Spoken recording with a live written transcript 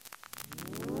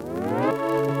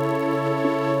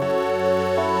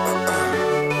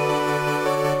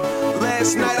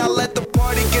last night I let the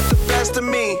party get the best of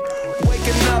me.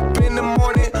 Waking up in the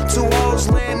morning, two hoes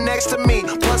laying next to me.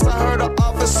 Plus I heard an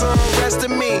officer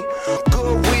arresting me.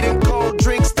 Good weed and cold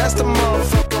drinks, that's the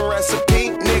motherfucking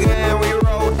recipe. Nigga, and we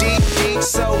roll deep, deep,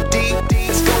 so deep, deep.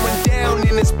 It's going down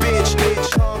in this bitch,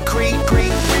 concrete,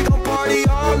 creep. We gon' party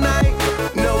all night,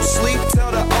 no sleep.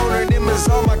 Tell the owner them is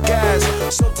all my guys.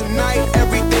 So tonight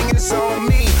everything is on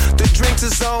me. The drinks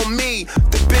is on me,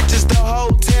 the bitches, the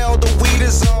hotel, the weed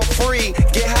is all free.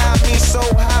 Get high, me so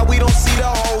high we don't see the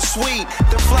whole suite.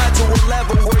 Then fly to a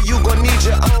level where you gon' need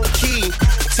your own key.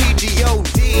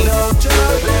 TGOD. No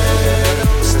jumping,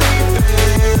 no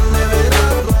sleeping, live it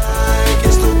up like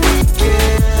it's the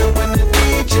weekend. When the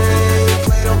DJ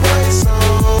play the right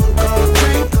song, gon'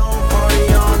 drink, gon' party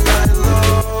all night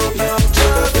long. No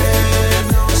jumping,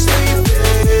 no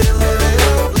sleeping, live it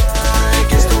up like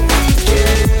it's the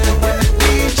weekend. When the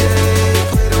DJ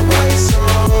play the right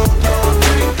song, gon'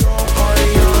 drink, gon' party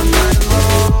all night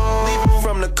long. Leaving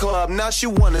from the club, now she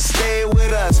wanna stay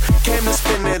with us. Came to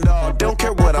spend it all, don't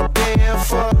care what I'm paying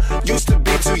for. Used to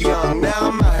be too young, now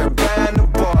I'm out here buying a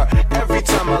bar. Every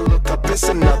time I look up, it's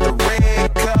another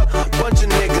red cup. Bunch of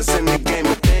niggas in the game,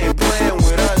 but they ain't playing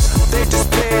with us. They just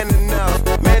paying enough.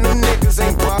 Man, them niggas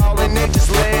ain't ballin', they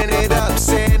just laying it up,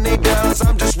 saying they does.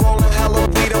 I'm just rolling hella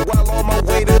weed while on my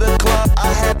way to the club.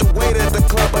 I had to wait at the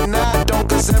club, but now I don't,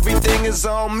 cause everything is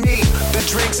on me. The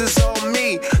drinks is on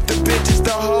me, the bitches,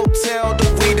 the hotel, the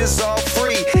weed is all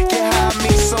free. Get high,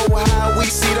 me so high, we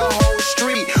see the whole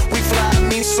street. We fly,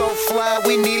 me so fly,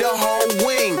 we need a whole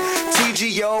wing.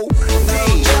 TGO, no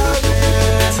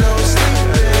jumping, no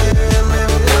sleeping,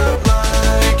 live it up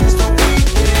like it's the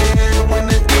weekend. When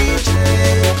the DJ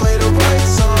play the right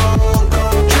song,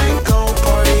 gon' drink, gon'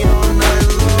 party all night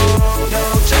long. No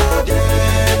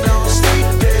jumping, no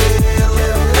sleeping,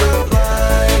 live it up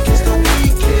like it's the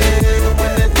weekend.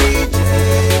 When the DJ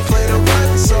play the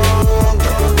right song,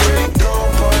 gon' drink, gon'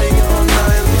 party all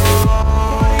night long.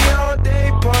 Party all day,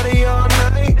 party all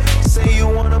night. Say you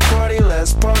wanna party,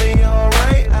 let's party all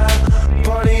right.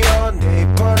 Party all day,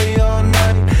 party all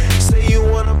night. Say you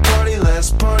wanna party,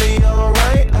 let's party all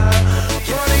right.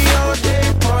 Party all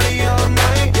day, party all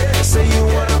night. Say you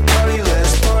wanna party,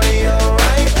 let's party all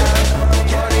right.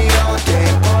 Party all day,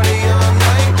 party all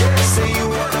night. Say you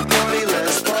wanna party,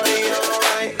 let's party all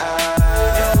right.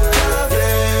 No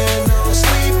loving, no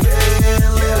sleeping,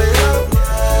 live it up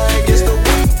like it's the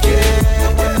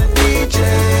weekend. When the DJ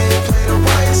play the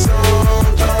right song,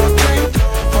 don't drink,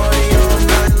 don't party all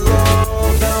night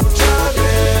long. No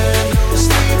jumping, no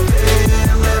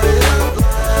sleeping, live it up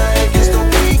like it's the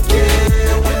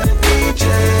weekend. When the DJ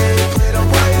play the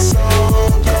right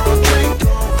song, don't drink,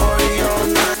 don't party all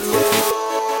night long.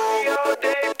 Party all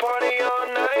day, party all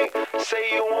night. Say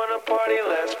you wanna party,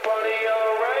 let's party